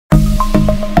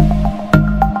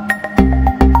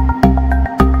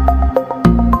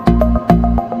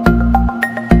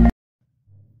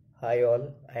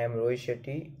Rohith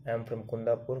Shetty. I am from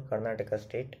Kundapur, Karnataka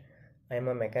state. I am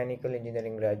a mechanical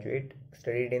engineering graduate,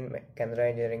 studied in Canara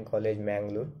Engineering College,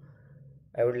 Mangalore.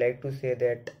 I would like to say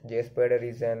that JSpider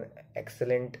is an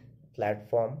excellent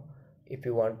platform if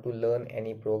you want to learn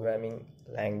any programming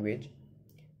language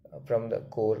from the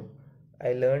core.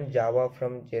 I learned Java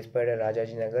from Jspider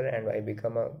Rajajinagar and I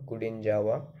become a good in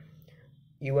Java.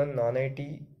 Even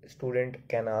non-IT student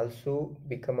can also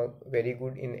become a very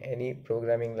good in any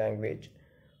programming language.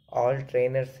 All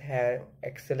trainers have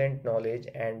excellent knowledge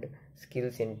and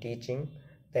skills in teaching.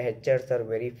 The HRs are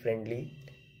very friendly.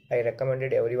 I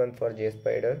recommended everyone for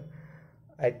JSpider.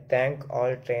 I thank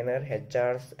all trainer,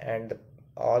 HRs and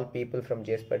all people from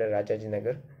JSpider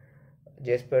Rajajinagar.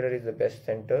 JSpider is the best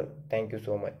center. Thank you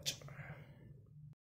so much.